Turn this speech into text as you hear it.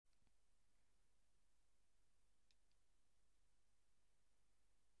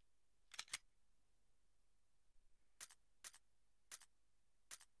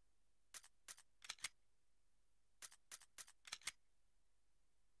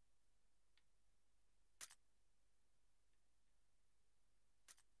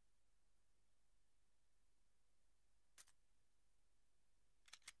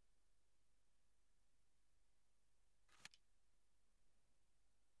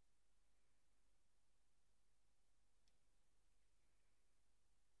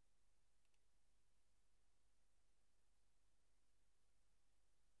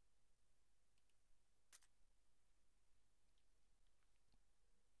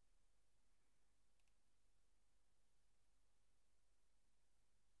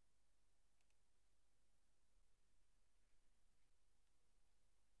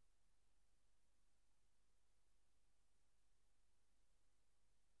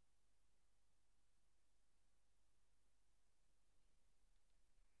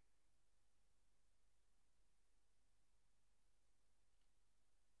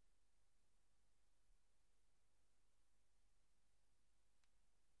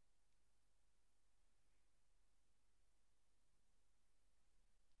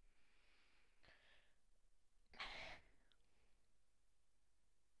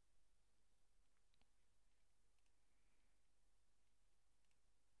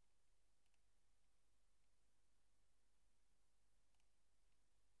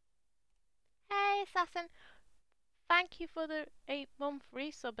Hey, Assassin. Thank you for the 8-month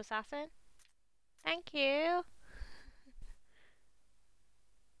resub, Assassin. Thank you.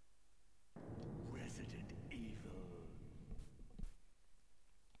 Resident Evil.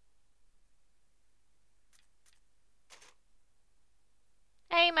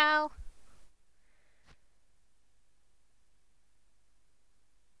 Hey, Mel.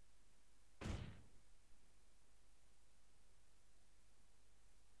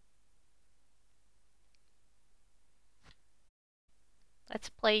 Let's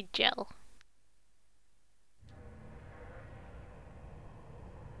play Jill.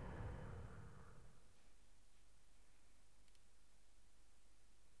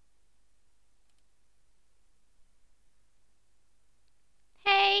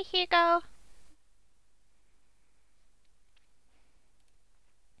 Hey, Hugo.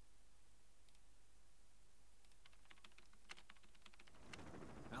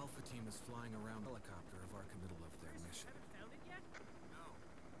 Alpha team is flying around helicopter of Arca middle of their mission.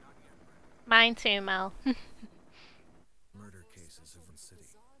 Mine too, Mel. Murder cases of the city.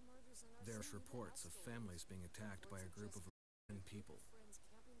 There's reports of families being attacked by a group of people.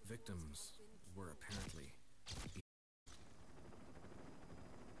 Victims were apparently...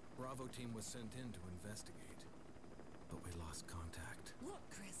 Bravo team was sent in to investigate, but we lost contact. Look,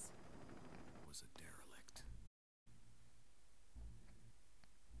 Chris. It was a derelict.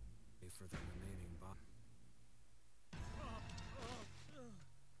 For the remaining bomb.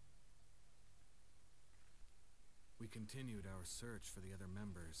 We continued our search for the other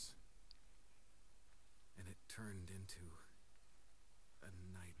members, and it turned into a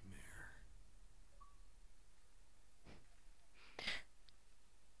nightmare.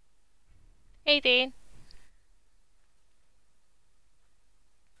 Hey, Dean.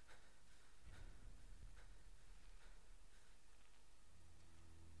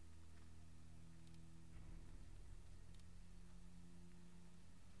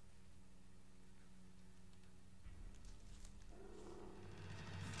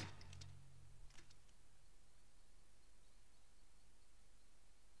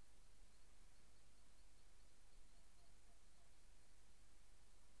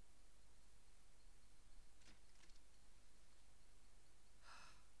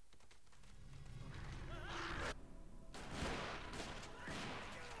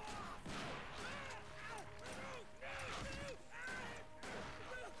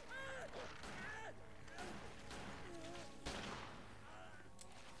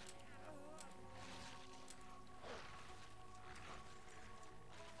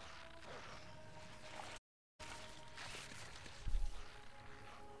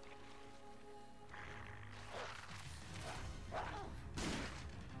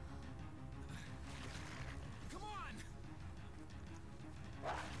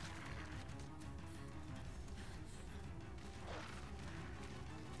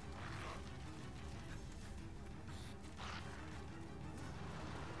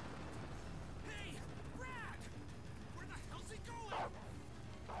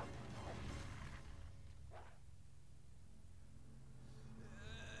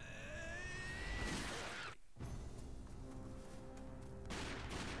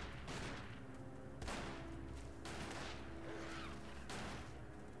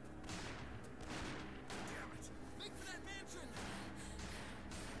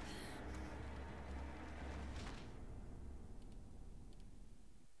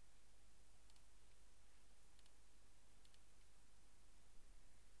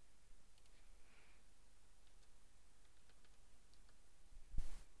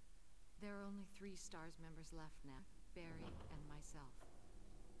 There are only 3 STARS members left now. Barry and myself.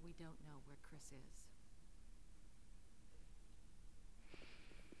 We don't know where Chris is.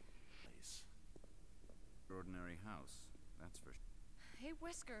 Extraordinary house, that's for sure. Hey,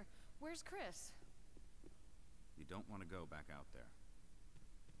 Whisker, where's Chris? You don't want to go back out there.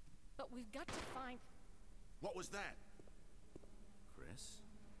 But we've got to find... What was that? Chris?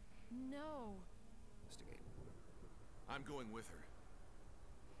 No. Investigate. I'm going with her.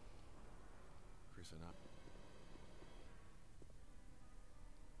 Chris and I.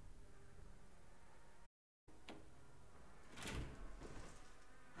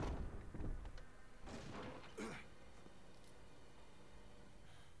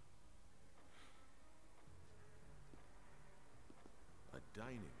 A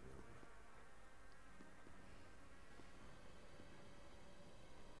dining room.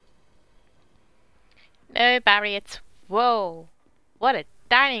 No, Barry, it's... Whoa. What a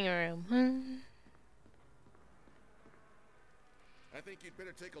dining room. I think you'd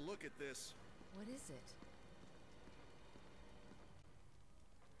better take a look at this. What is it?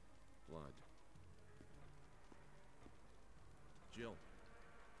 Blood. Jill,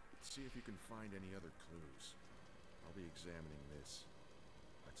 see if you can find any other clues. I'll be examining this.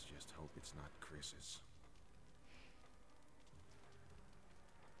 Let's just hope it's not Chris's.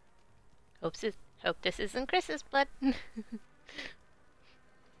 Hope this isn't Chris's blood.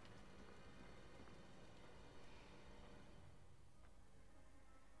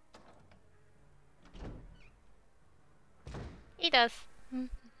 He does.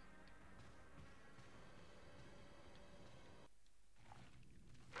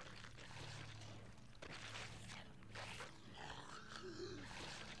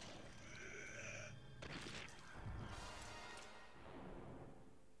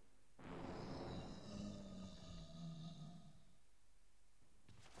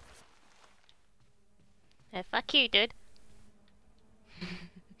 Fuck you, dude.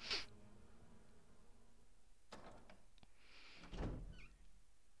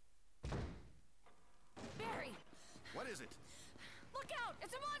 Barry! What is it? Look out!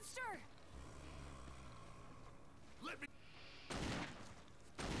 It's a monster! Let me...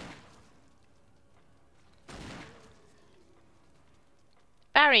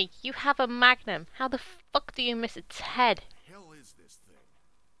 Barry, you have a magnum. How the fuck do you miss its head? The hell is this thing?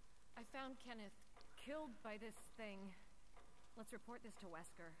 I found Kenneth killed by this thing. Let's report this to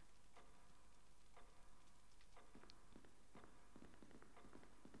Wesker.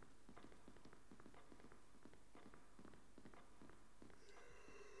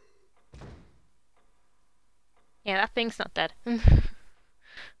 Yeah, that thing's not dead. Wesker!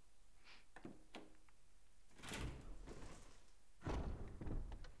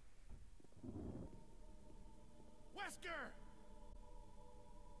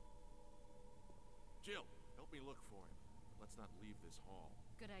 Jill, help me look for him. Let's not leave this hall.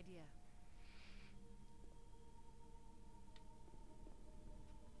 Good idea.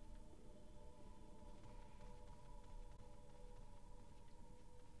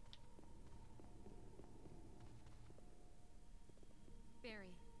 Barry.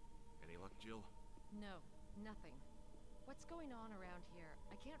 Any luck, Jill? No, nothing. What's going on around here?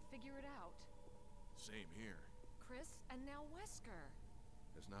 I can't figure it out. Same here. Chris and now Wesker.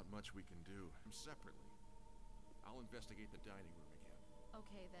 There's not much we can do separately. I'll investigate the dining room again.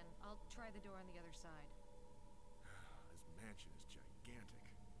 Okay then, I'll try the door on the other side. This mansion is gigantic.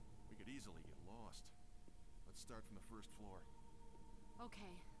 We could easily get lost. Let's start from the first floor.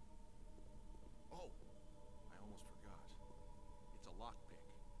 Okay. Oh, I almost forgot. It's a lockpick.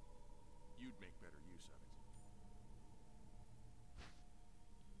 You'd make better use of it.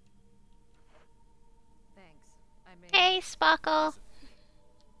 Thanks. I may... Hey, Sparkle.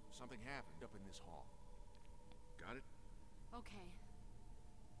 Something happened up in this hall. Got it? Okay.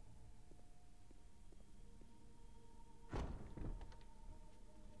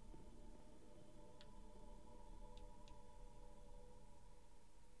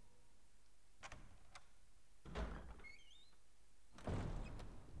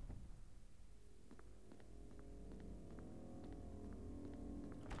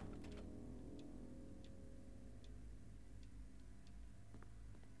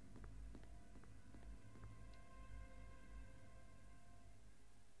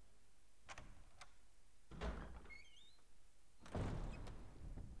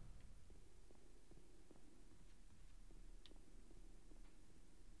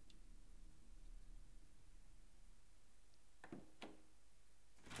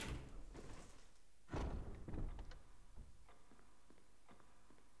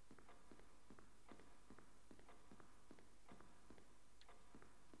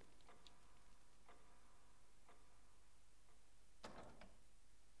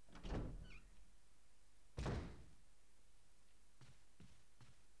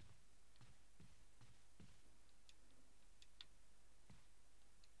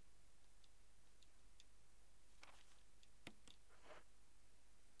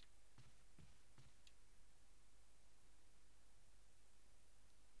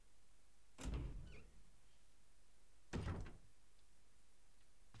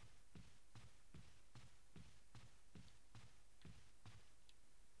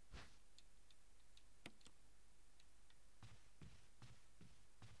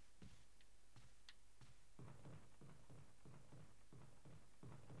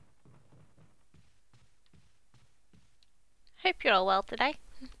 Hope you're all well today.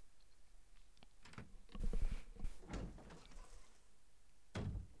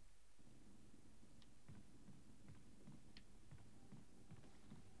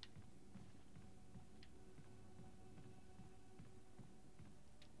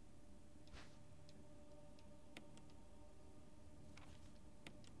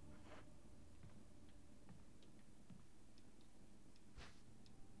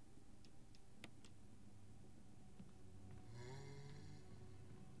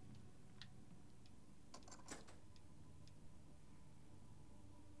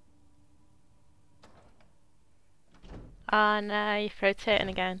 Oh no, your throat's hurting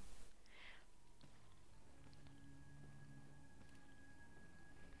again.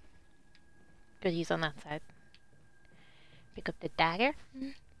 Good, he's on that side. Pick up the dagger.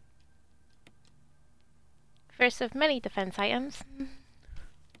 First of many defense items.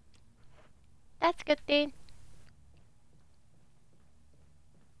 That's good, dude.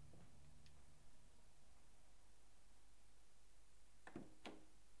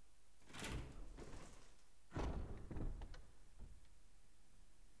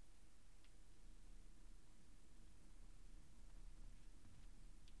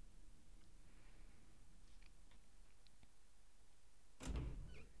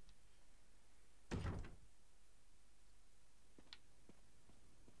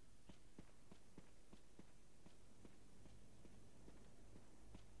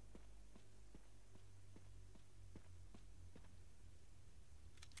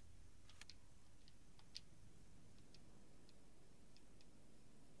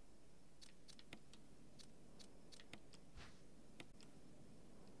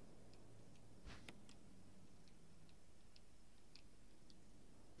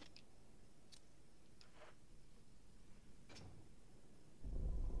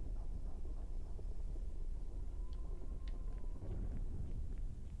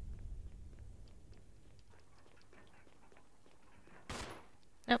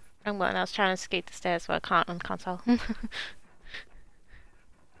 Nope, wrong button. I was trying to skate the stairs, but I can't on console. Will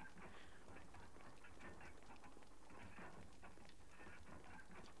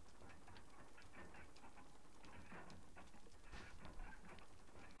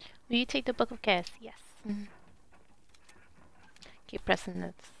you take the book of cares? Yes. Keep pressing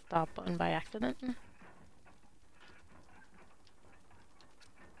the stop button by accident.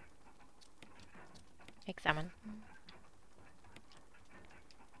 Examine.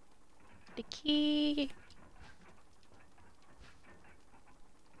 The key.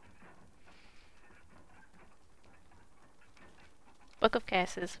 Book of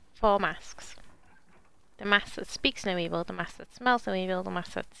Curses. 4 masks. The mask that speaks no evil, the mask that smells no evil, the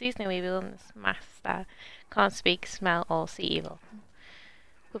mask that sees no evil, and the mask that can't speak, smell, or see evil.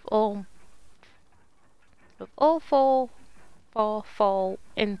 With all four fall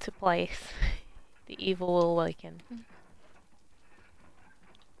into place, the evil will awaken.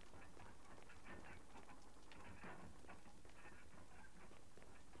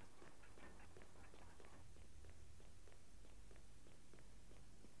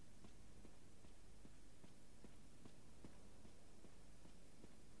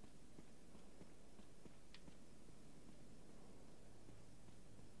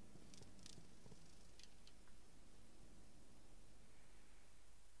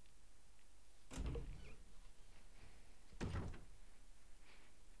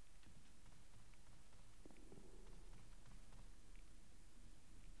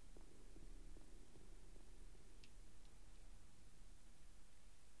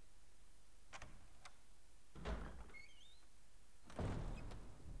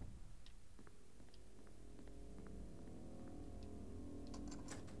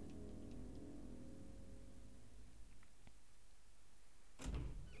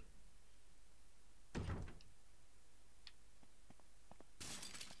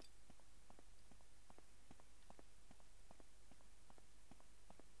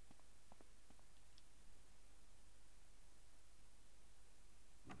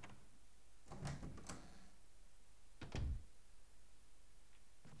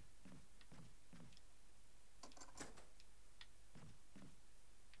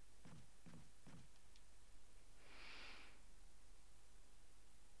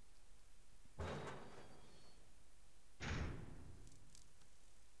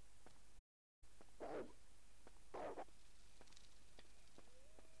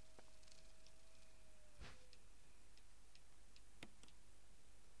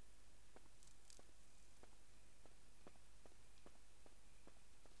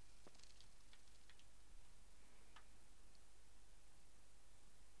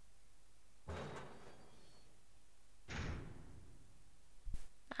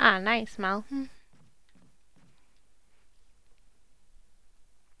 Ah, nice, Mal.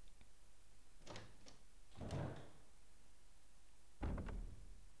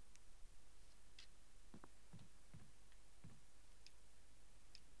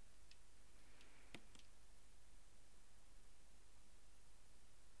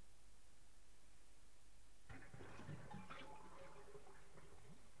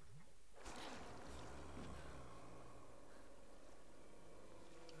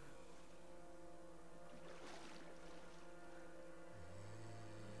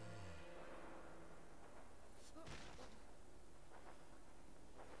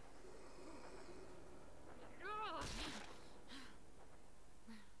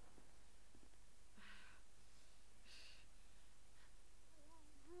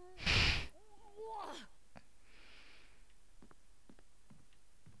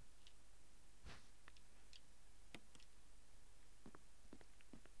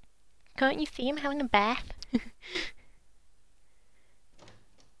 Can't you see him having a bath?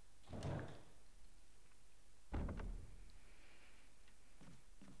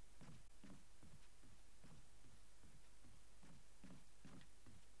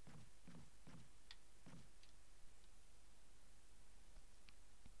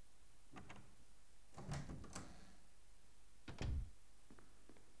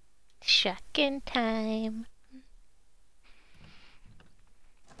 Shotgun time.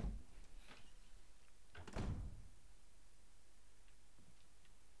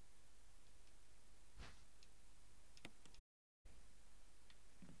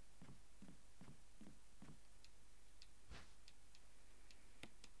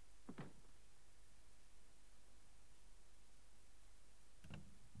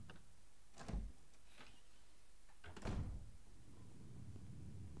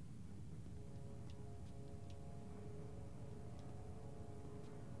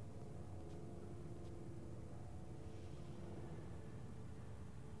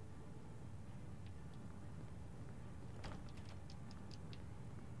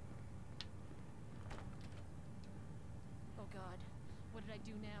 Oh God, what did I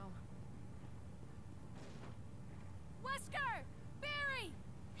do now? Wesker! Barry!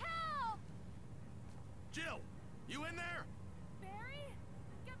 Help! Jill, you in there? Barry?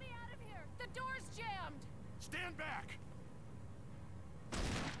 Get me out of here! The door's jammed! Stand back!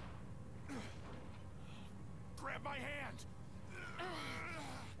 Grab my hand!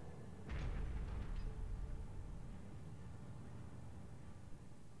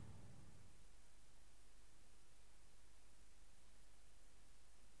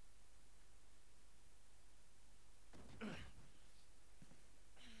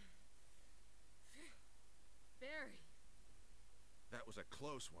 Barry! That was a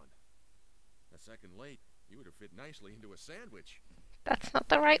close one. A second late, you would have fit nicely into a sandwich. That's not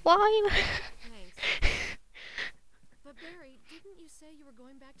the right line. Thanks. But Barry, didn't you say you were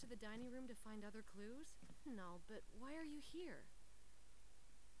going back to the dining room to find other clues? No, but why are you here?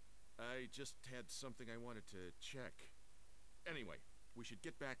 I just had something I wanted to check. Anyway, we should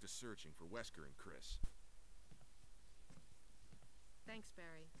get back to searching for Wesker and Chris. Thanks,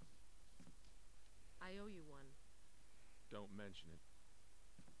 Barry. I owe you one. Don't mention it.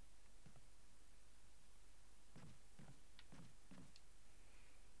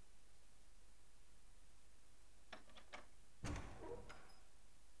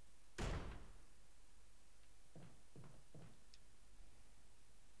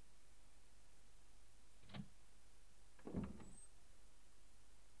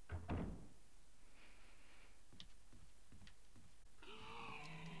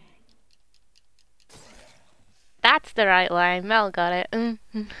 That's the right line. Mel got it.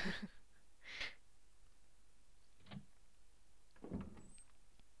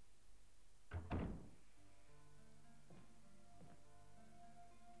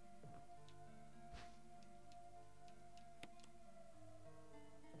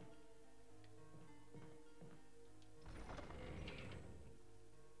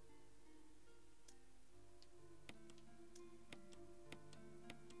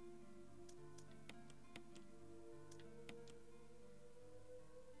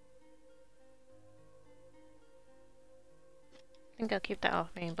 I think I'll keep that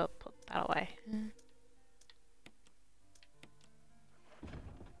off me, but put that away.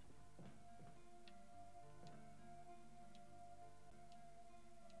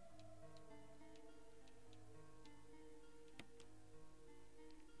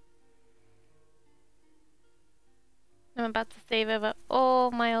 I'm about to save over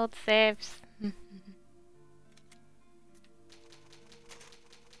all my old saves.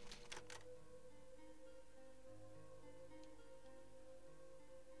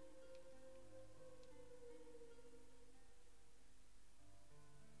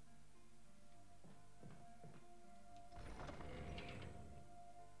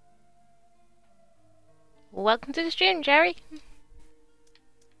 Welcome to the stream, Jerry.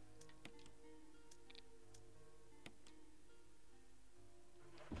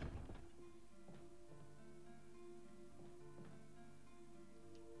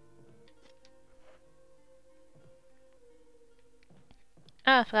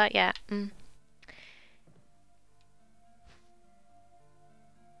 Oh, I forgot, yeah.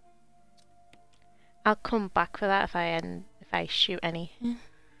 I'll come back for that if I shoot any.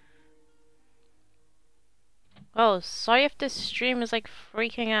 Oh, sorry if this stream is like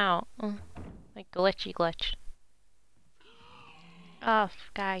freaking out. Like glitchy glitch. Oh,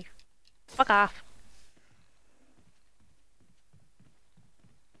 guy. Fuck off.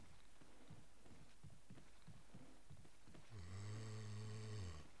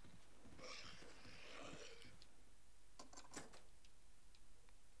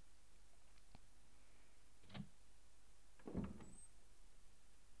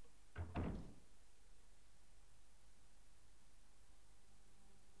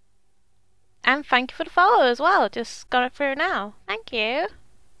 And thank you for the follow as well. Just got it through now. Thank you.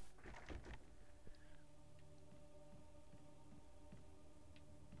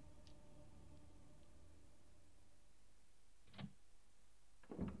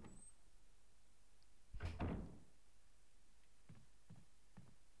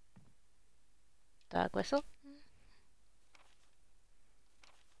 Dog whistle.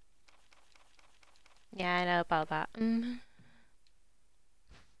 Yeah, I know about that.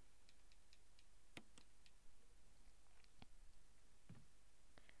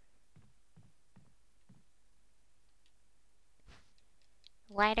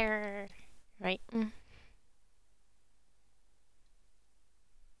 Lighter. Right.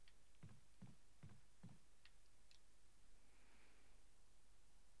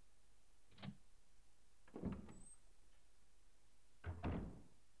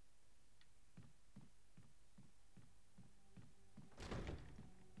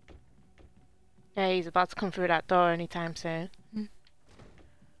 Yeah, he's about to come through that door anytime soon.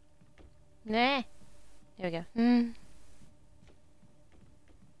 Nah. Here we go.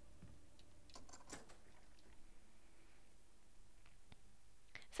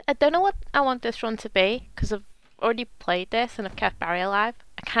 So I don't know what I want this run to be, because I've already played this and I've kept Barry alive.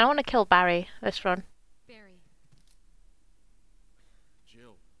 I kind of want to kill Barry this run. Barry.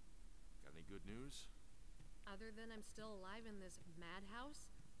 Jill, got any good news? Other than I'm still alive in this madhouse?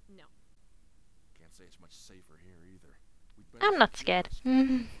 No. Can't say it's much safer here either. I'm not scared.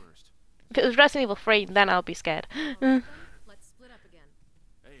 First. If it was Resident Evil 3, then I'll be scared. Alright then, let's split up again.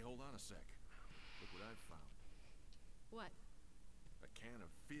 Hey, hold on a sec. Look what I've found. What? A can of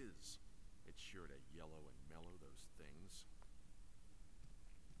fizz. It's sure to yellow and mellow those things.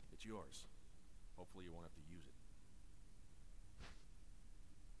 It's yours. Hopefully you won't have to use it.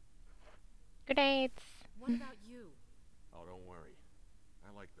 Grenades. What about you? Oh, don't worry.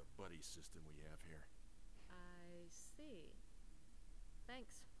 I like the buddy system we have here. I see.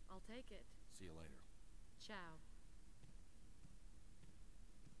 Thanks. I'll take it. See you later. Ciao.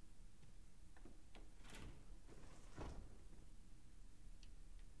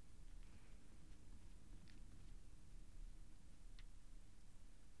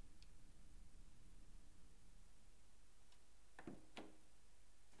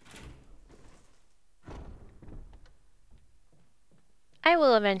 I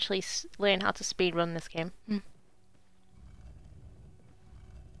will eventually learn how to speedrun this game.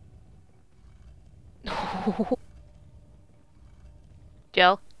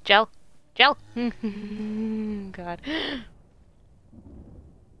 Jill, Jill, Jill. God.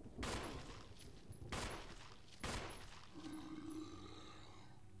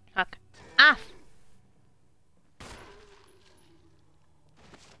 Fuck. Ah.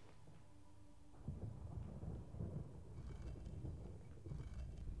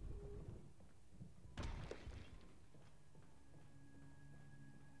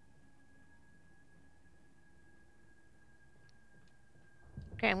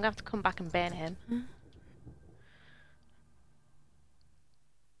 Okay, I'm gonna have to come back and ban him.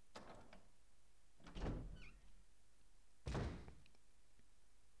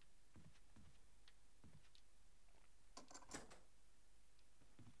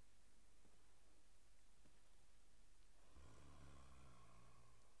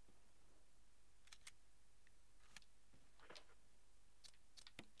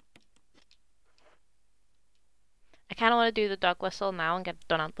 I kind of want to do the dog whistle now and get it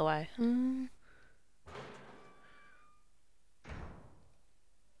done out the way.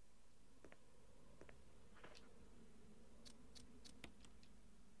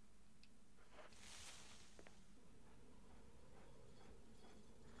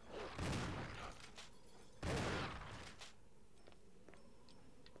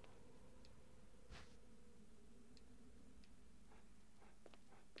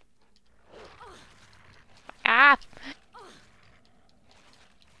 Ah!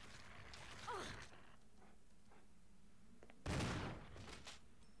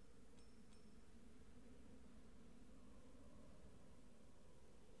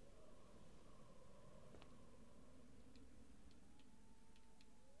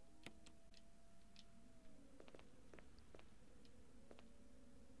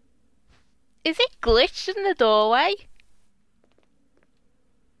 Is it glitched in the doorway?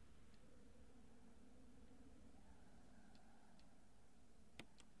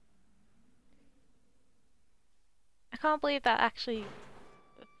 I can't believe that actually...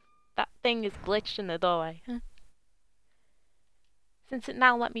 that thing is glitched in the doorway. Since it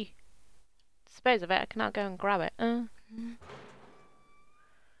now let me dispose of it, I can now go and grab it.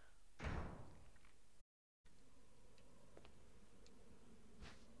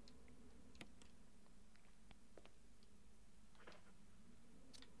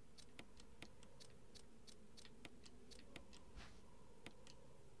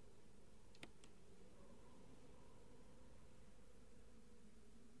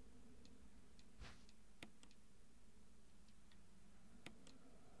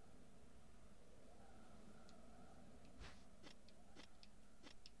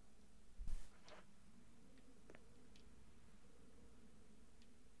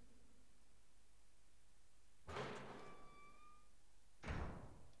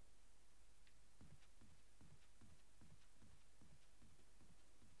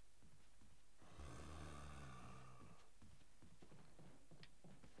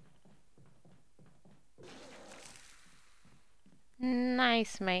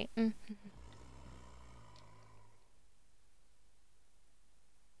 Nice, mate.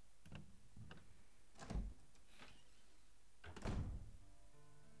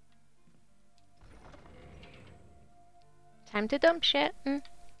 Time to dump shit.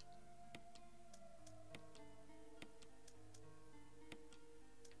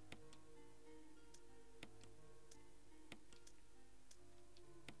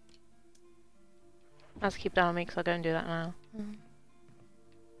 Let's keep that on me because I'll go and do that now.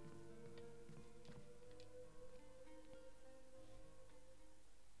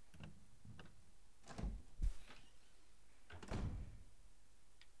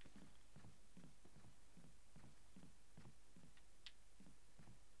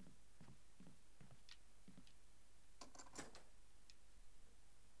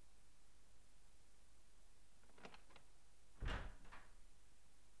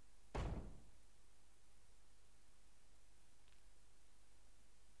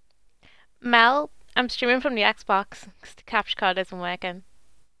 Mel, I'm streaming from the Xbox because the capture card isn't working.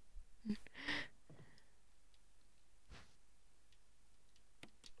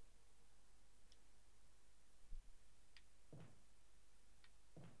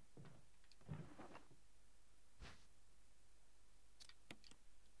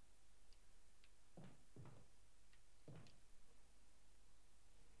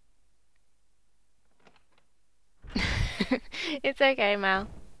 It's okay, Mel.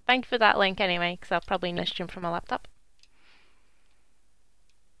 Thank you for that link anyway, because I'll probably need to stream from my laptop.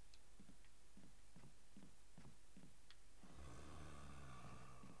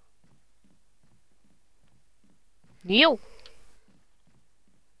 Yo!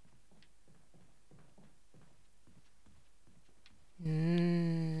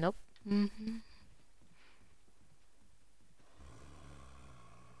 Nope.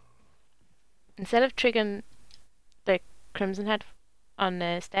 Instead of triggering the Crimson Head on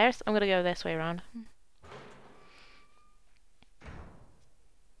the stairs, I'm gonna go this way around.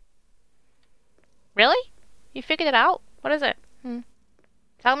 Really? You figured it out? What is it?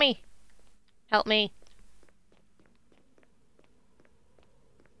 Tell me. Help me.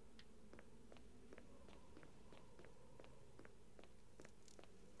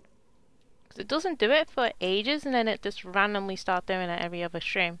 Because it doesn't do it for ages and then it just randomly starts doing it every other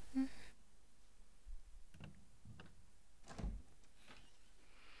stream.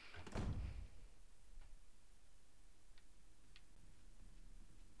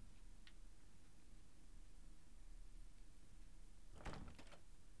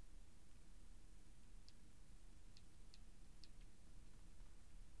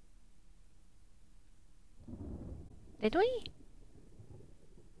 Did we?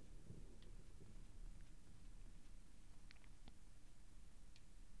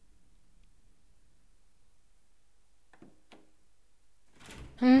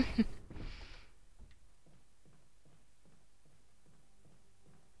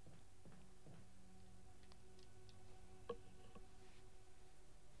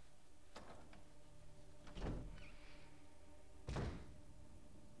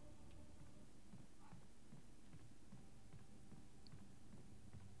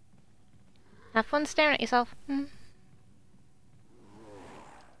 Have fun staring at yourself.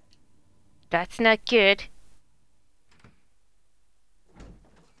 That's not good.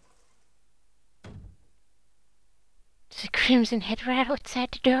 There's a Crimson Head right outside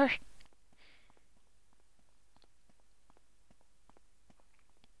the door.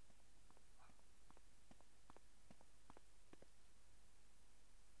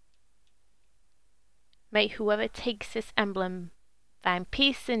 May whoever takes this emblem find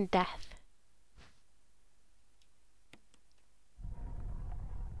peace in death.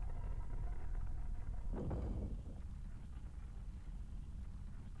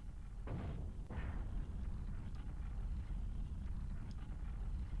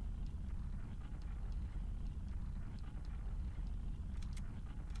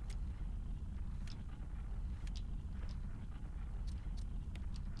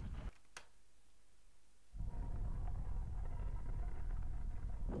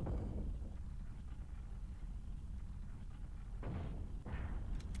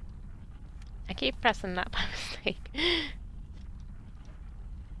 I keep pressing that by mistake.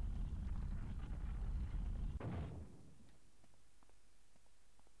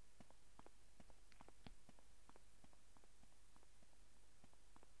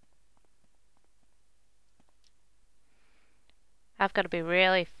 I've got to be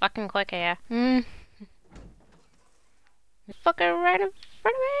really fucking quick here. Fucking right in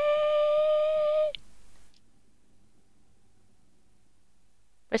front of me!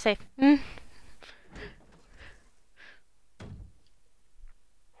 We're safe.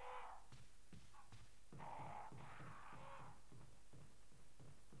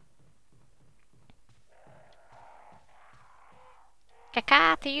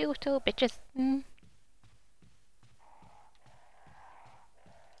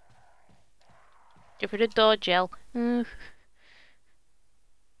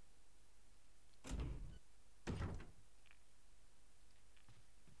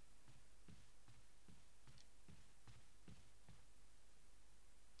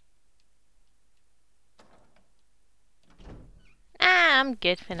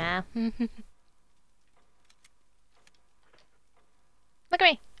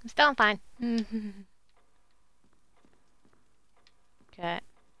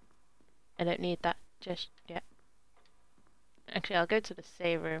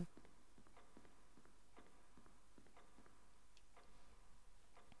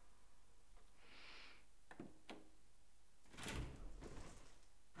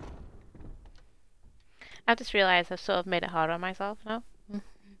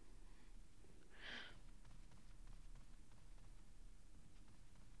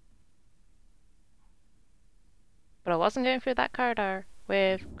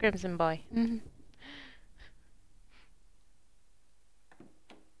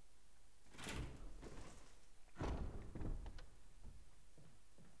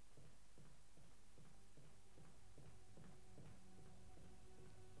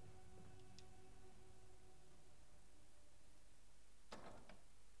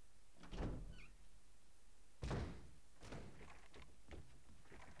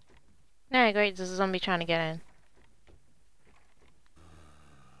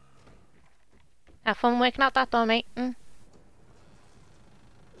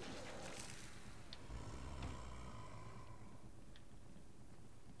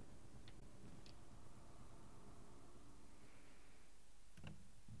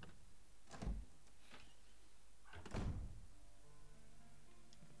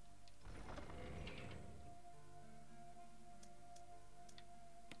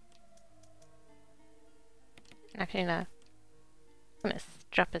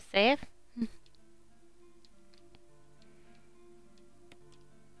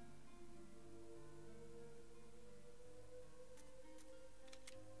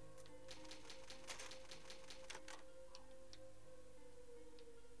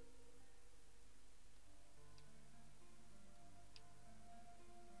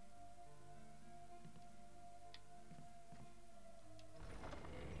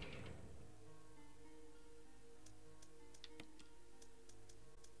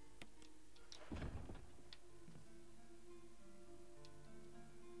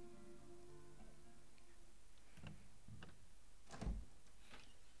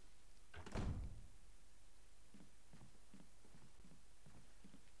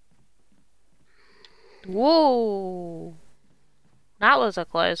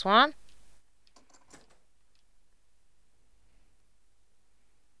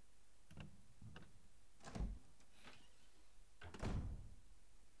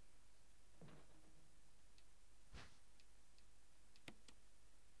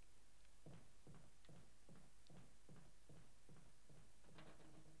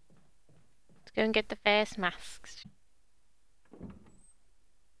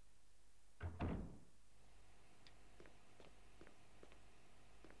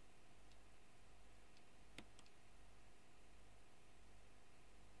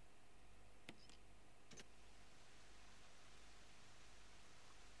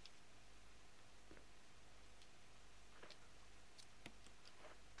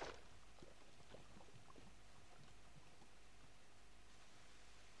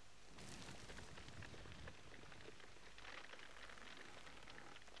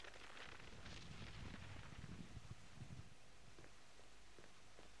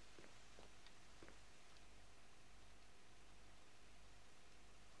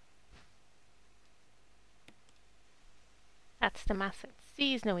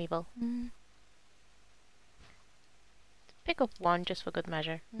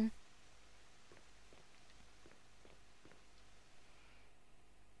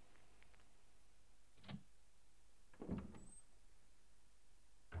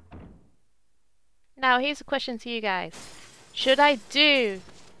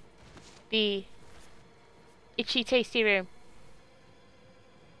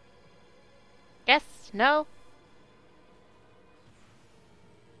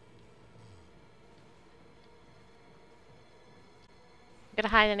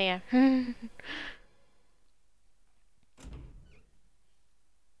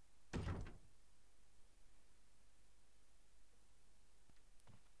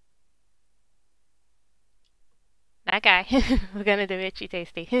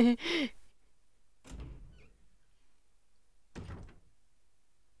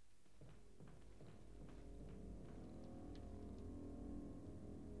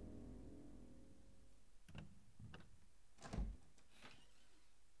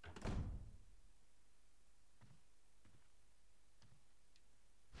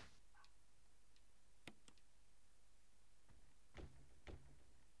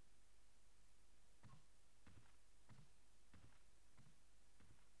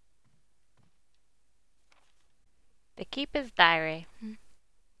 Keeper's Diary.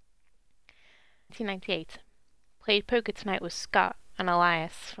 1998. Played poker tonight with Scott and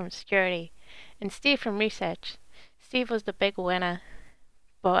Elias from security and Steve from research. Steve was the big winner,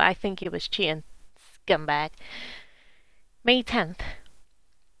 but I think he was cheating. Scumbag. May 10th.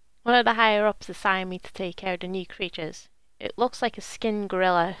 One of the higher-ups assigned me to take care of the new creatures. It looks like a skinned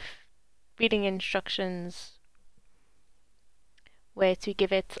gorilla, reading instructions where to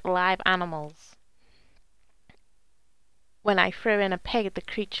give it live animals. When I threw in a pig, the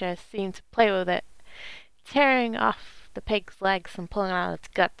creature seemed to play with it, tearing off the pig's legs and pulling out its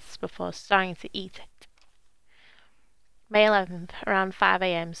guts before starting to eat it. May 11th, around 5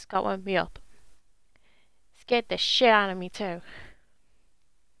 a.m, Scott woke me up. Scared the shit out of me too.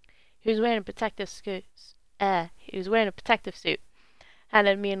 He was wearing a protective suit.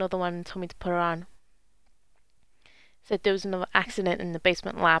 Handed me another one and told me to put her on. Said there was another accident in the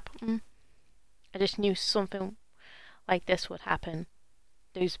basement lab. I just knew something like this would happen.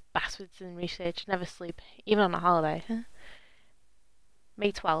 Those bastards in research never sleep, even on a holiday.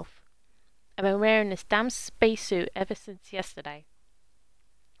 May 12th. I've been wearing this damn spacesuit ever since yesterday.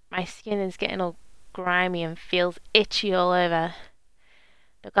 My skin is getting all grimy and feels itchy all over.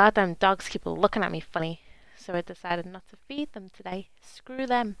 The goddamn dogs keep looking at me funny, so I decided not to feed them today. Screw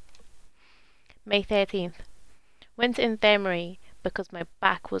them. May 13th. Went to infirmary because my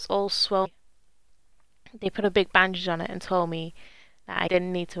back was all swollen. They put a big bandage on it and told me that I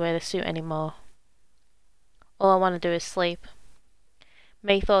didn't need to wear the suit anymore. All I want to do is sleep.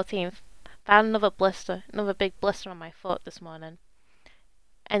 May 14th. Found another big blister on my foot this morning.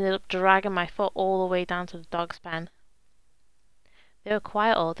 Ended up dragging my foot all the way down to the dog's pen. They were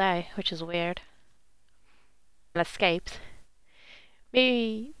quiet all day, which is weird. And escaped.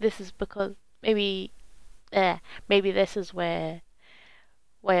 Maybe this is their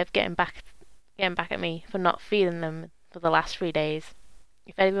way of getting back at me for not feeding them for the last 3 days.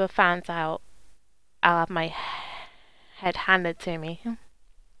 If anyone finds out, I'll have my head handed to me.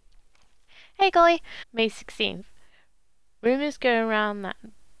 Hey, Golly! May 16th. Rumours going around that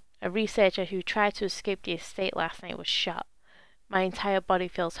a researcher who tried to escape the estate last night was shot. My entire body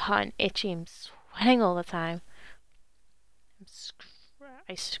feels hot and itchy and sweating all the time.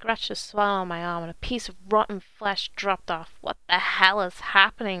 I scratched a swell on my arm and a piece of rotten flesh dropped off. What the hell is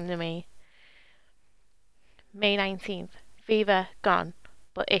happening to me? May 19th. Fever gone,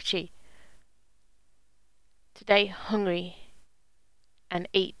 but itchy. Today hungry and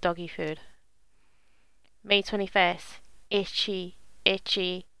ate doggy food. May 21st. Itchy.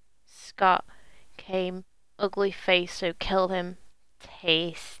 Scott came. Ugly face, so killed him.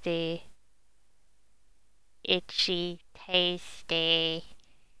 Tasty. Itchy, tasty.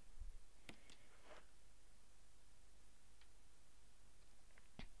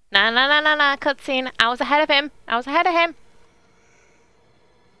 Nah, cutscene. I was ahead of him.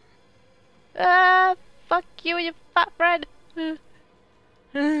 Fuck you, you fat bread.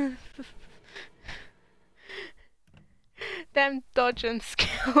 Them dodging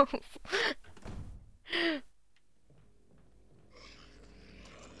skills.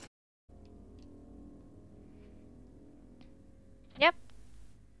 Yep.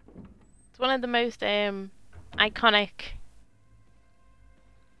 It's one of the most iconic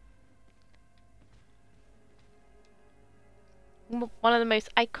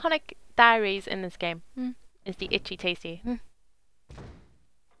diaries in this game. Is the Itchy Tasty.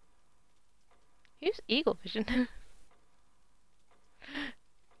 Who's Eagle Vision?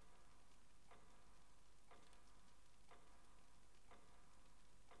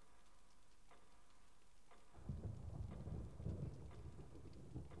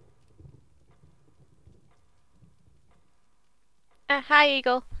 Hi,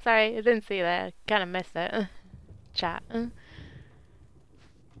 Eagle. Sorry, I didn't see that. I kind of missed it. Chat. Hope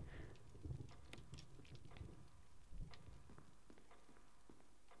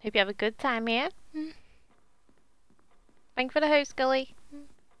you have a good time here. Thanks for the host, Gully.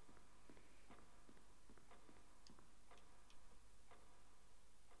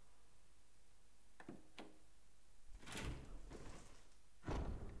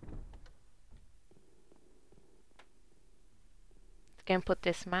 Let's go and put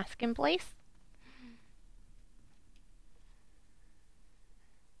this mask in place.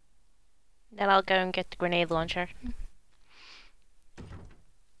 Then I'll go and get the grenade launcher.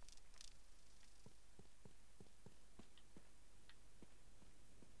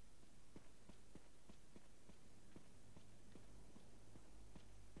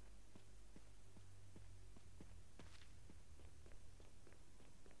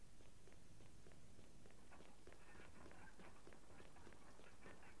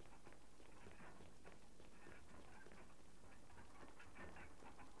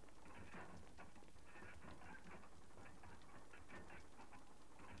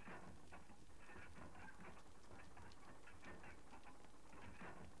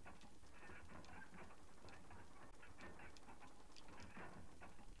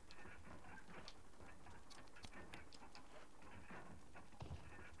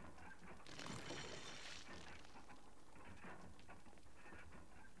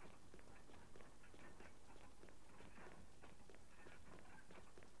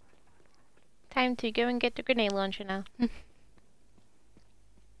 Time to go and get the grenade launcher now.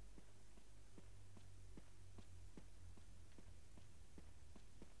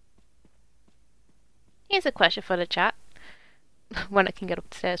 Here's a question for the chat. When I can get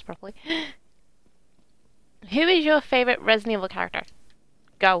upstairs properly. Who is your favourite Resident Evil character?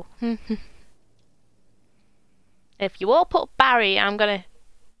 Go. If you all put Barry, I'm gonna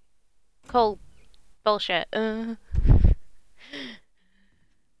call bullshit.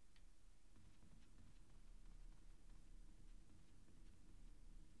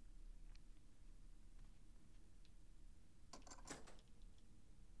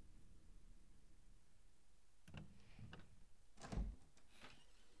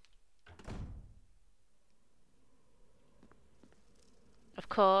 Of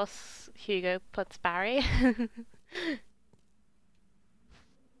course, Hugo puts Barry. Look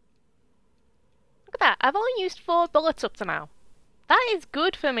at that, I've only used 4 bullets up to now. That is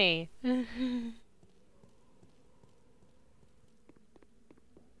good for me.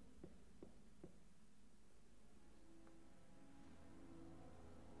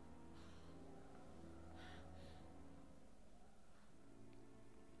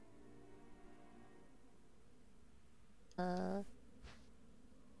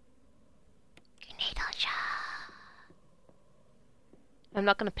 I'm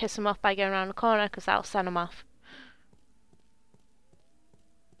not going to piss him off by going around the corner because that'll send him off.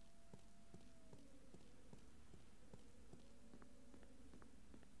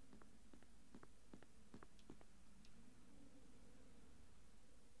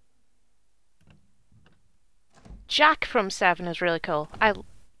 Jack from 7 is really cool.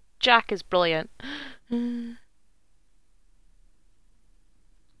 Jack is brilliant.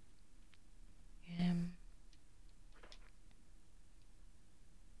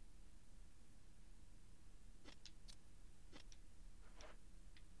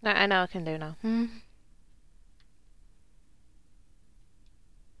 I know I can do now.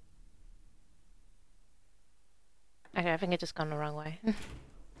 Okay, I think I just gone the wrong way.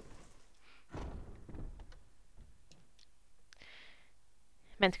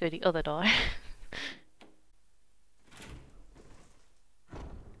 Meant to go the other door.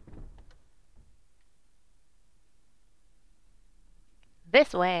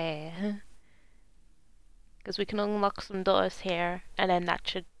 This way! Because we can unlock some doors here, and then that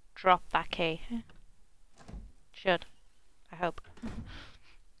should drop that key. Should. I hope.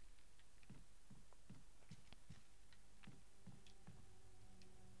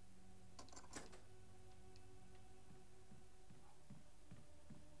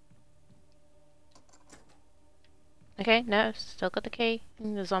 Okay, no, still got the key.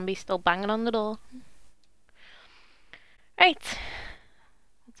 The zombie's still banging on the door. Right.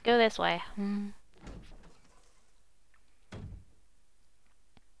 Let's go this way.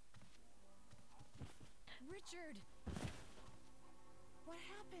 Richard! What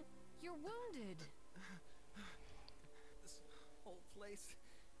happened? You're wounded. This whole place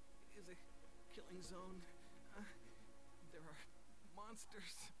is a killing zone. There are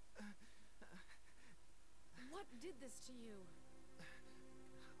monsters. What did this to you?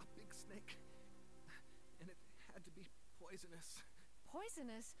 A big snake. And it had to be poisonous.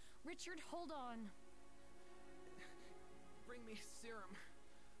 Poisonous? Richard, hold on. Bring me serum.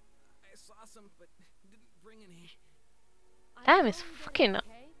 I saw some, but didn't bring any. Damn, his fucking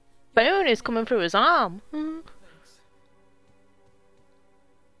bone is coming through his arm. Thanks.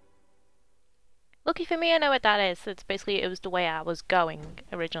 Lucky for me, I know what that is. It's basically, it was the way I was going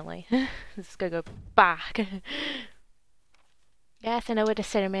originally. This is gonna go back. Yes, I know where the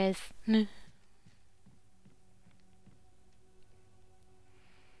serum is.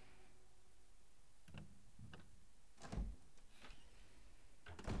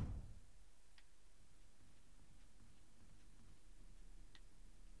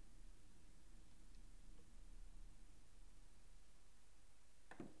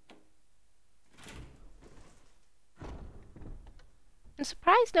 I'm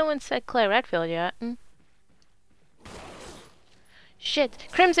surprised no one said Claire Redfield yet. Shit.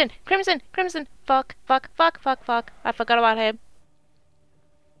 Crimson! Crimson! Crimson! Fuck. Fuck. Fuck. Fuck. Fuck. I forgot about him.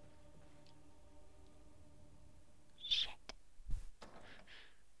 Shit.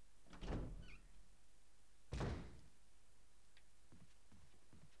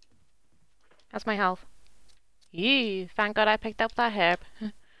 How's my health? Eee, thank God I picked up that herb.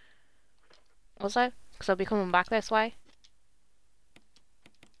 Also, because I'll be coming back this way.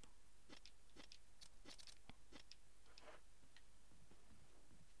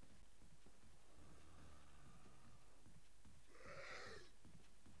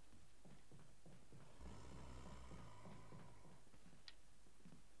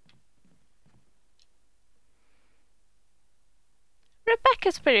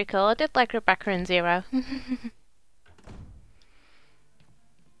 Rebecca's pretty cool. I did like Rebecca in Zero.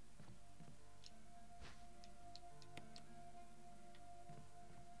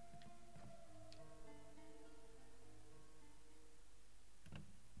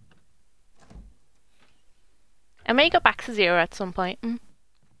 I may go back to Zero at some point.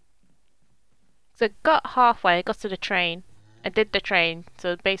 So I got halfway, I got to the train. I did the train,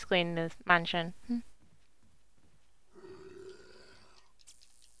 so basically in the mansion.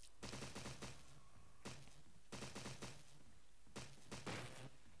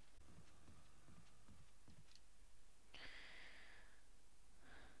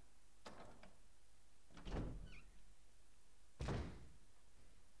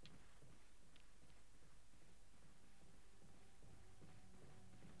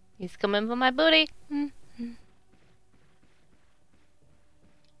 He's coming for my booty.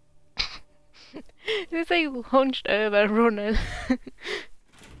 He's like hunched over running.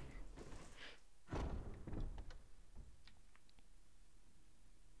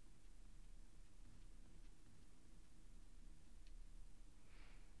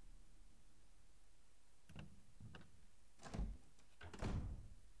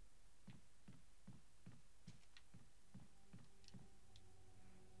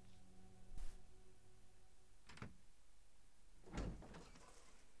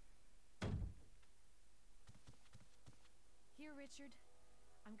 Here, Richard.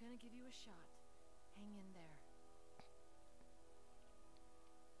 I'm gonna give you a shot. Hang in there.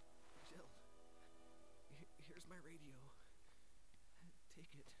 Jill, here's my radio.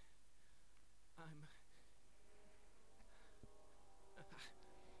 Take it. I'm...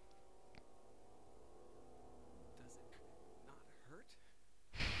 Does it not hurt?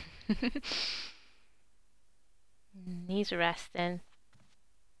 He's resting.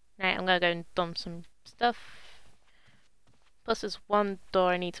 Right, I'm gonna go and dump some stuff. Plus there's one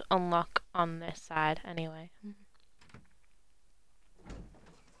door I need to unlock on this side anyway.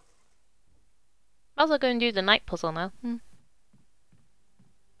 Might as well go and do the night puzzle now. Do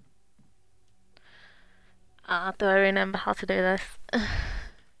I remember how to do this?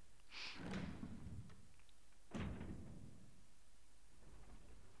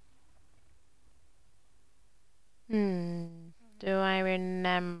 Do I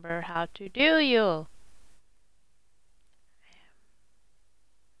remember how to do you?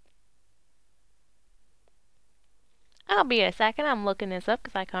 I'll be a second, I'm looking this up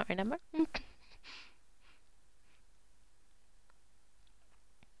because I can't remember.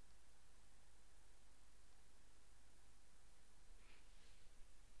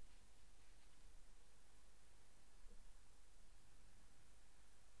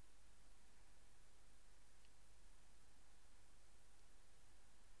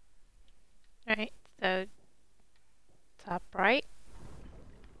 Alright, so top right.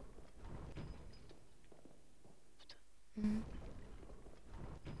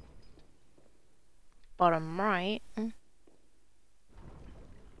 Bottom right.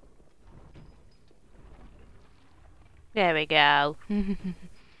 There we go.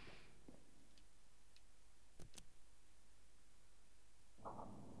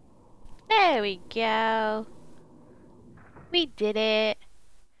 There we go. We did it.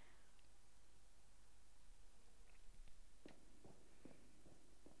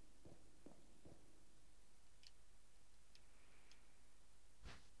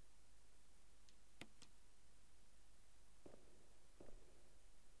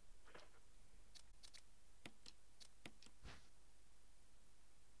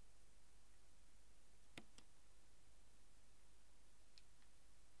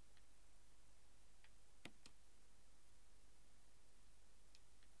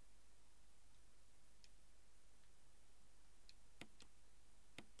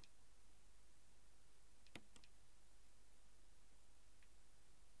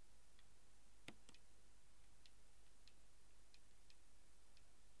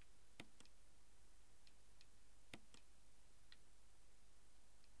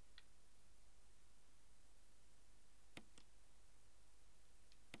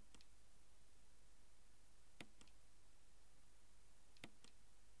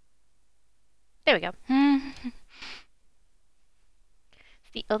 There we go.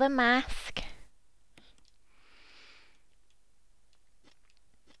 It's the other mask.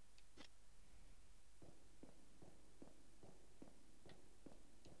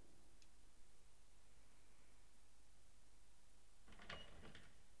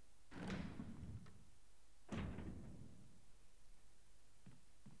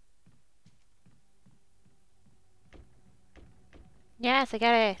 Yes, I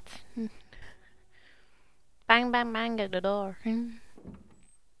get it. Bang, bang, bang at the door.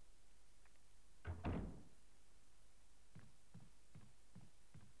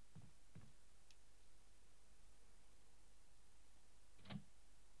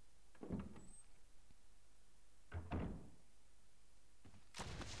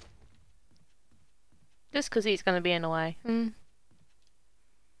 Just because he's going to be in the way.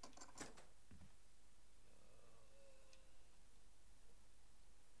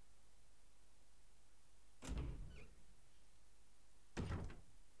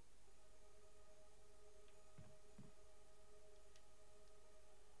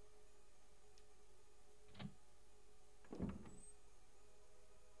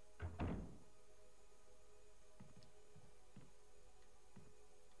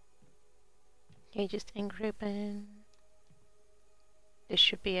 Okay, just in grouping. This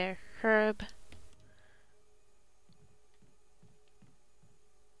should be a herb.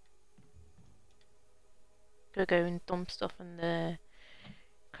 Go and dump stuff in the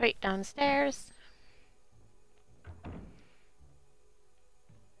crate downstairs.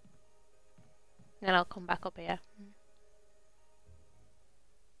 Then I'll come back up here.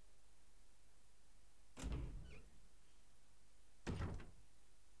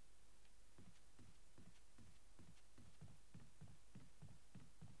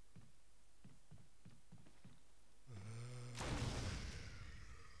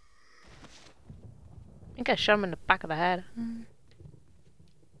 I think I shot him in the back of the head.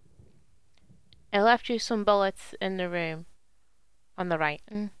 I left you some bullets in the room on the right.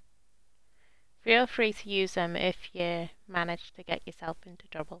 Feel free to use them if you manage to get yourself into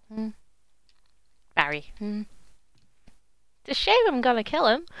trouble. Barry. It's a shame I'm gonna kill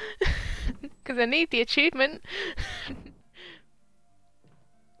him. Because I need the achievement.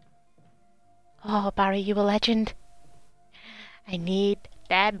 Oh, Barry, you a legend. I need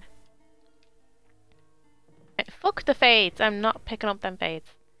them. Fuck the fades. I'm not picking up them fades.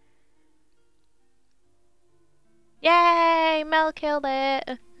 Yay! Mel killed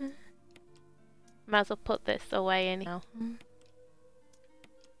it. Might as well put this away anyhow.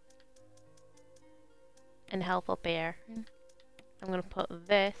 And health up here. I'm gonna put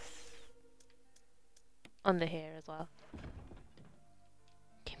this under here as well.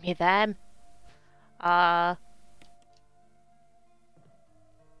 Give me them.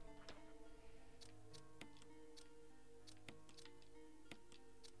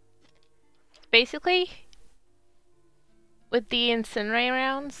 Basically, with the incinerator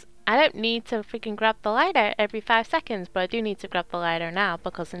rounds, I don't need to freaking grab the lighter every 5 seconds, but I do need to grab the lighter now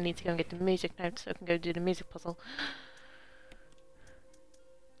because I need to go and get the music notes so I can go do the music puzzle.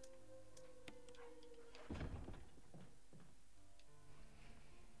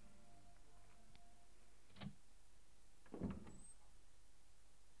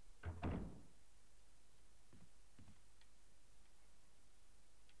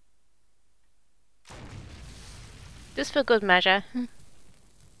 Just for good measure.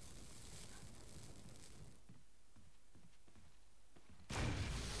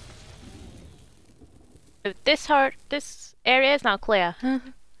 This area is now clear.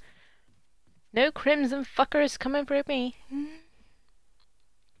 No crimson fuckers coming for me.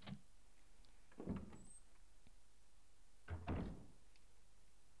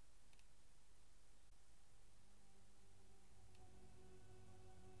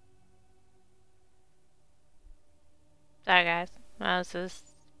 Sorry guys, I was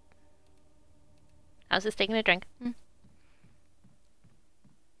just taking a drink.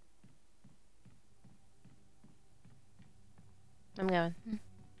 I'm going.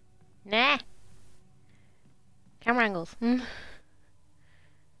 Nah. Camera angles.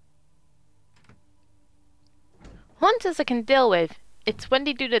 Hunters I can deal with. It's when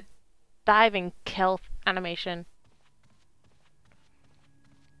they do the diving kill animation.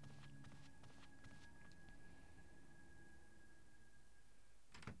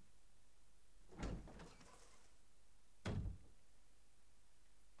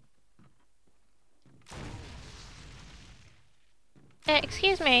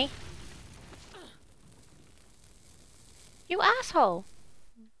 Excuse me. You asshole.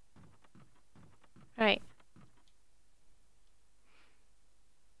 Right.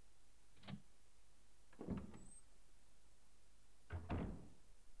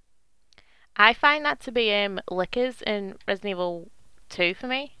 I find that to be lickers in Resident Evil 2 for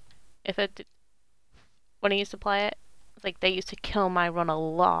me. When I used to play it, it's like they used to kill my run a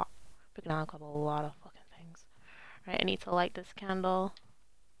lot. Freaking I've got a lot of fucking things. Right, I need to light this candle.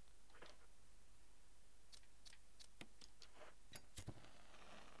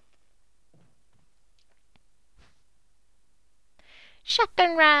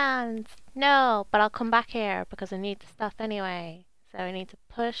 Shotgun rounds! No, but I'll come back here because I need the stuff anyway. So I need to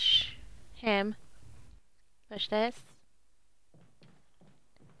push him. Push this.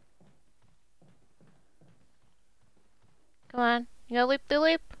 Come on, you gonna loop the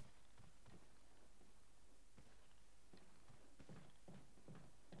loop?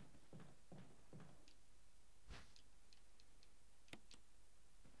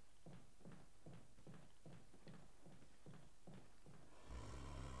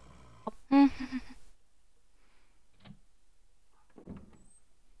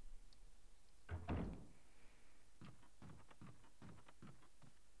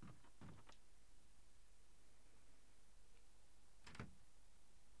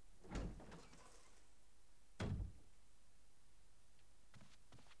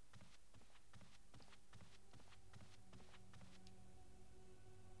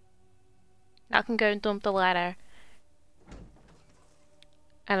 Now I can go and dump the letter.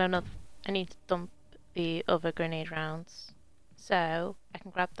 And I need to dump the other grenade rounds. So I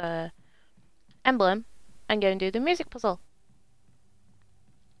can grab the emblem and go and do the music puzzle.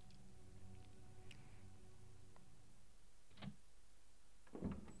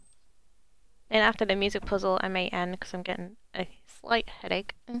 Then after the music puzzle I may end because I'm getting a slight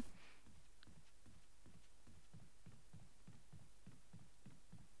headache.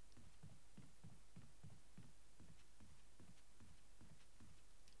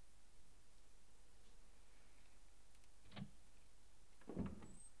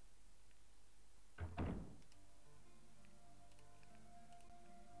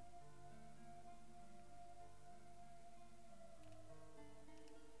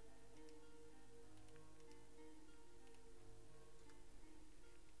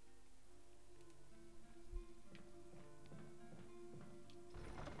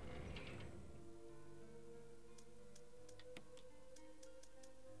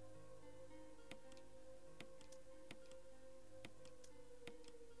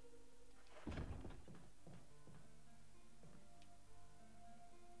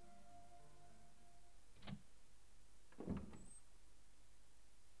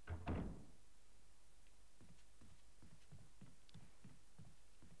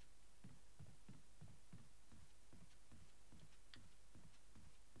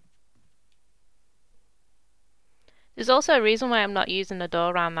 There's also a reason why I'm not using the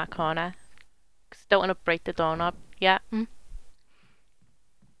door around that corner. Because I don't want to break the doorknob yet.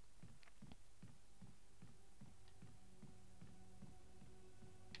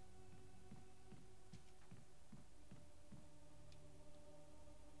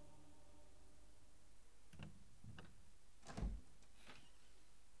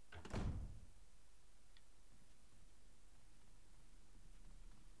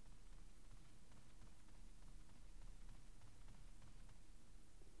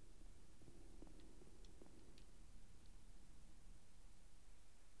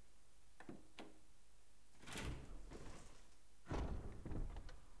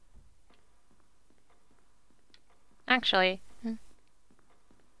 Actually,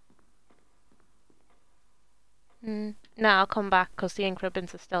 no, I'll come back because the ink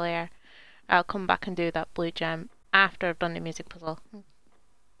ribbons are still here. I'll come back and do that blue gem after I've done the music puzzle.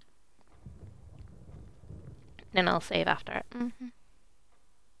 Then I'll save after it.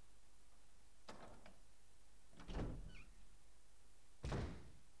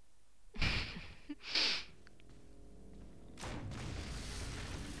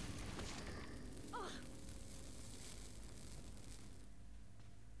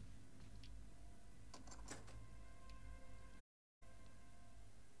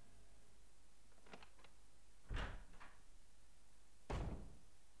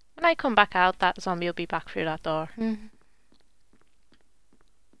 When I come back out, that zombie will be back through that door.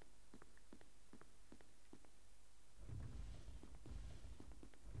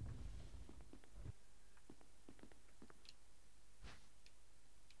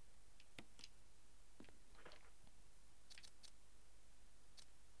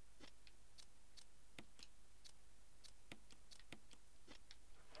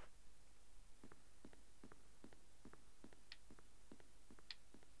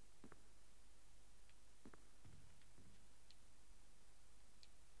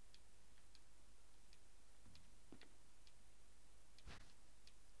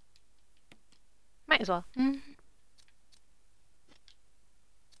 Might as well.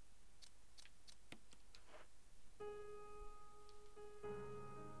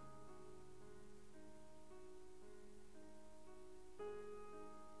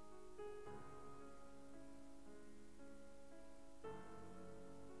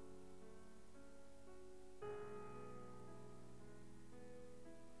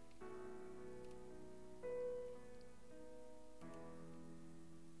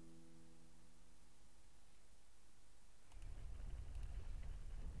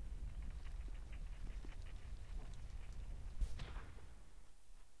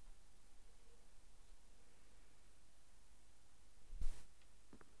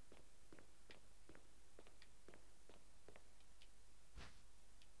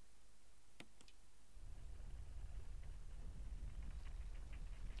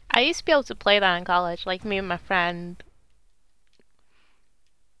 I used to be able to play that in college, like me and my friend.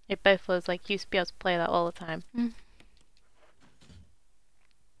 It both was like used to be able to play that all the time.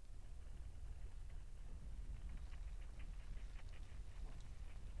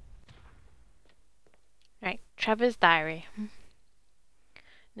 Right, Trevor's diary.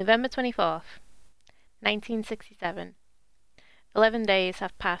 November 24th, 1967. 11 days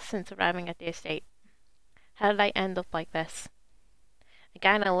have passed since arriving at the estate. How did I end up like this? A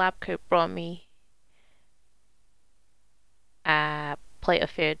guy in a lab coat brought me a plate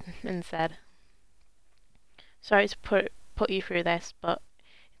of food and said, "Sorry to put you through this, but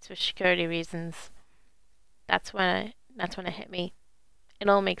it's for security reasons." That's when it hit me. It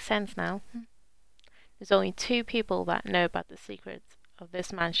all makes sense now. There's only two people that know about the secrets of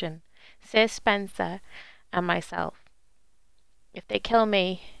this mansion: Sir Spencer and myself. If they kill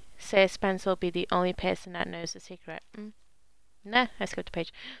me, Sir Spencer will be the only person that knows the secret. Nah, I skipped a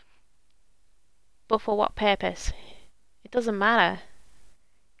page. But for what purpose? It doesn't matter.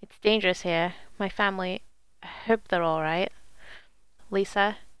 It's dangerous here. My family, I hope they're alright.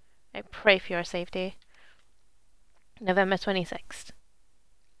 Lisa, I pray for your safety. November 26th.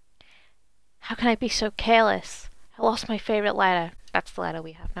 How can I be so careless? I lost my favourite letter. That's the letter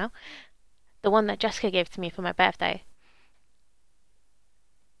we have now. The one that Jessica gave to me for my birthday.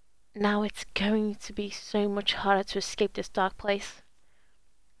 Now it's going to be so much harder to escape this dark place.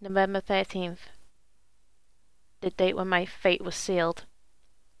 November 13th. The date when my fate was sealed.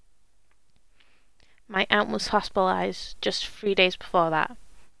 My aunt was hospitalized just 3 days before that.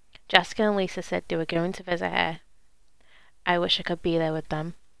 Jessica and Lisa said they were going to visit her. I wish I could be there with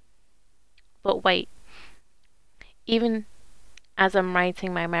them. But wait. Even as I'm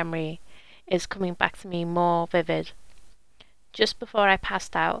writing, my memory is coming back to me more vivid. Just before I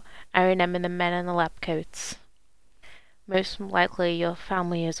passed out, I remember the men in the lab coats. Most likely your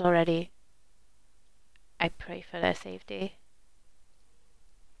family is already. I pray for their safety.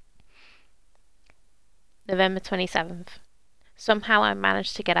 November 27th. Somehow I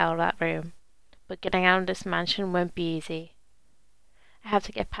managed to get out of that room, but getting out of this mansion won't be easy. I have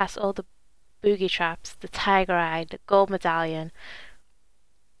to get past all the boogie traps, the tiger eye, the gold medallion.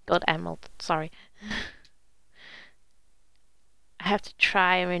 Gold emerald, sorry. I have to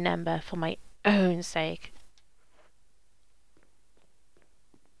try and remember for my own sake.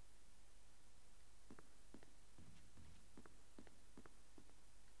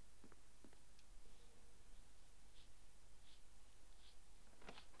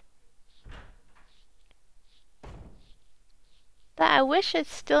 That I wish I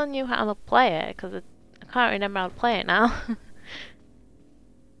still knew how to play it, because I can't remember how to play it now.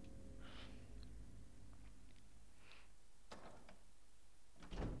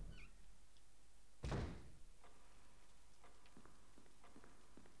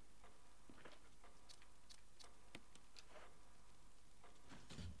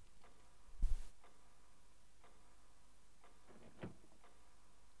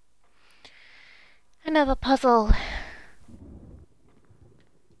 Another puzzle.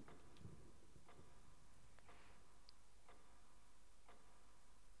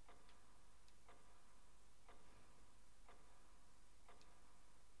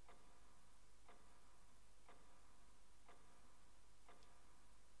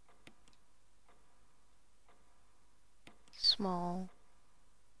 Small.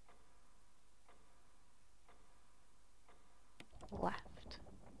 Left.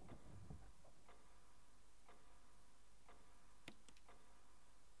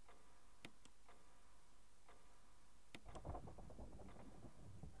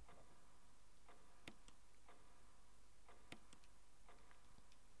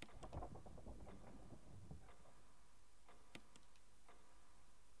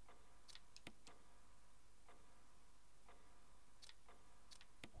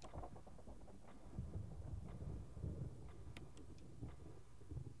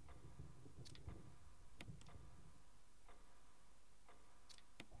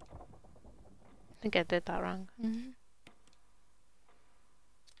 I think I did that wrong.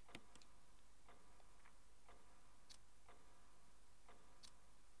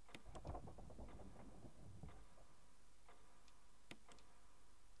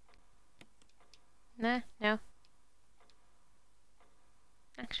 Nah, no.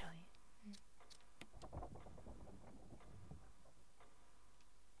 Actually.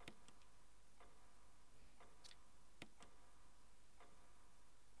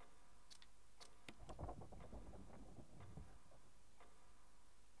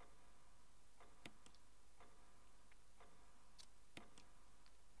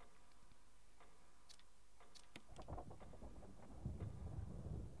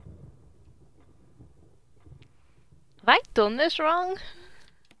 Have I done this wrong?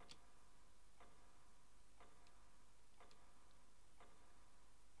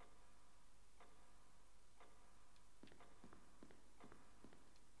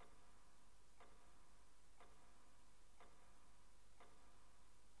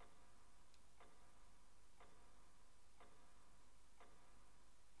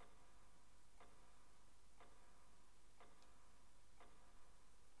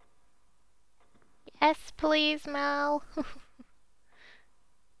 Yes, please, Mel.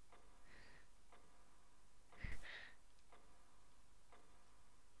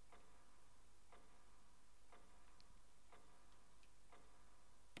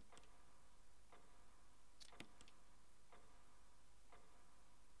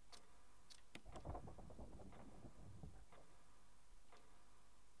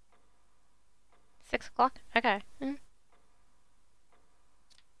 6 o'clock? Okay.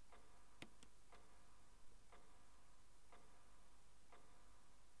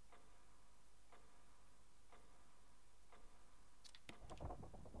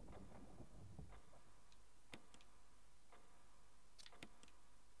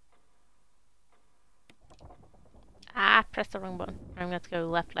 Ah, press the wrong button. I'm going to go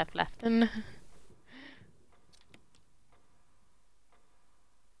left, left, left.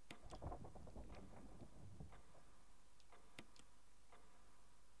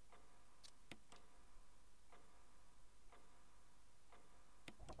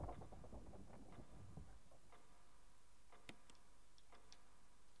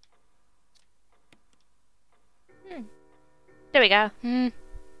 There we go.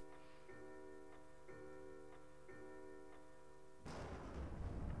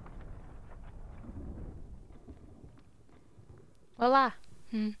 Voila.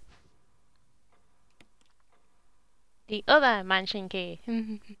 The other mansion key.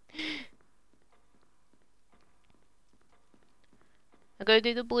 I'll go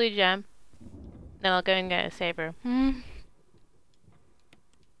do the blue gem. Then I'll go and get a saver.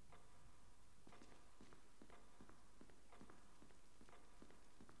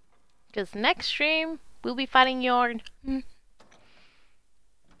 Because next stream, we'll be fighting Yorn.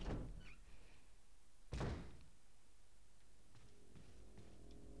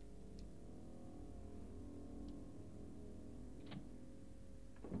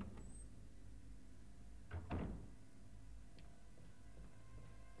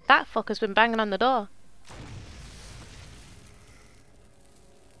 That fucker's been banging on the door.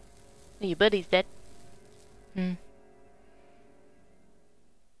 Your buddy's dead.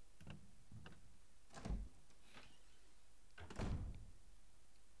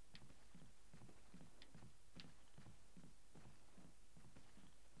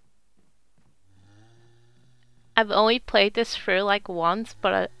 I've only played this through like once,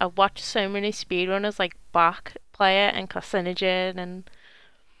 but I've watched so many speedrunners like Bach play it and Carcinogen, and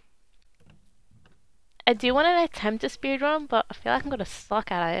I do want to attempt a speedrun, but I feel like I'm gonna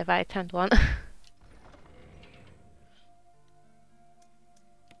suck at it if I attempt one.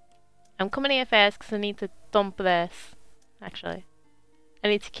 I'm coming here first because I need to dump this, actually. I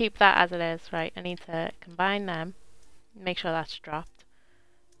need to keep that as it is, right? I need to combine them, make sure that's dropped.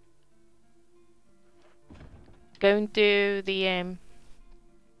 Go and do the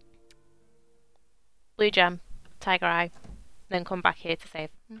blue gem, tiger eye, then come back here to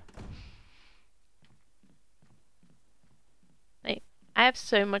save. I have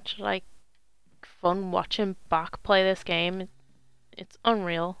so much like fun watching Bach play this game. It's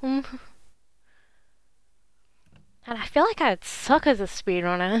unreal. And I feel like I'd suck as a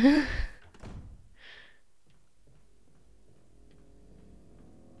speedrunner.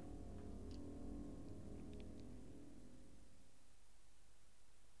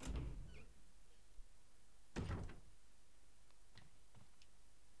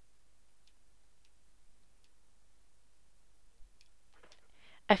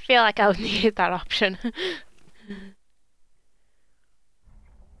 I feel like I would need that option.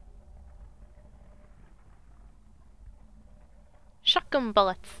 Shotgun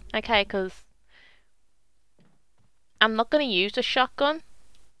bullets. Okay, because I'm not going to use the shotgun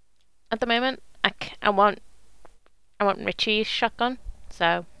at the moment. I want Richie's shotgun,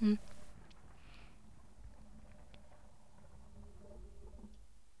 so.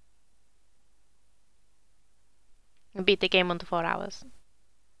 I beat the game under 4 hours.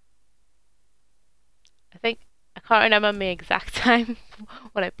 I can't remember my exact time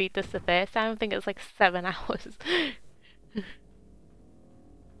when I beat this the first time. I think it was like 7 hours.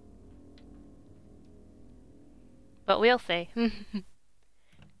 But we'll see.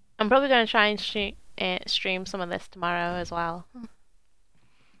 I'm probably going to try and stream some of this tomorrow as well.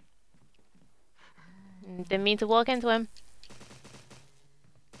 Didn't mean to walk into him.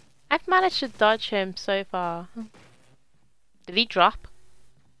 I've managed to dodge him so far. Did he drop?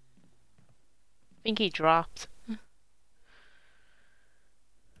 I think he dropped.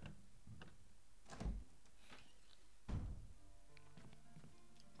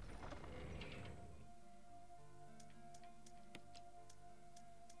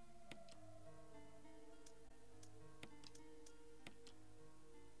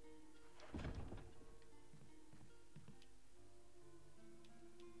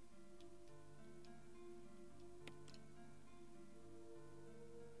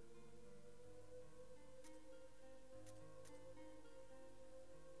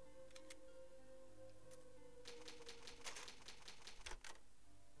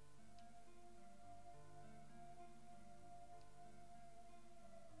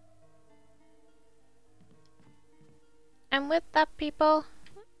 And with that, people,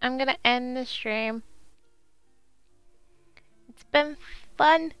 I'm gonna end the stream. It's been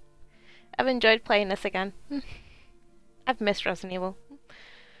fun. I've enjoyed playing this again. I've missed Resident Evil.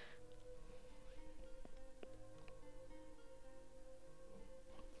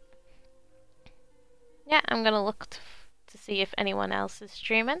 Yeah, I'm gonna look to see if anyone else is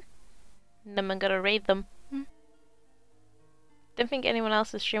streaming. And then I'm gonna raid them. Don't think anyone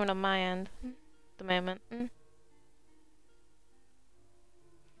else is streaming on my end at the moment. So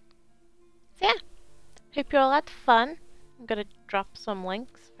yeah, hope you all had fun. I'm gonna drop some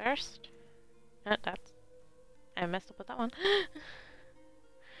links first. No, I messed up with that one.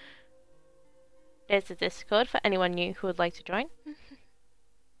 There's the Discord for anyone new who would like to join.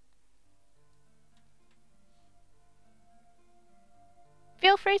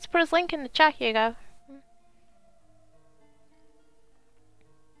 Feel free to put his link in the chat, here you go.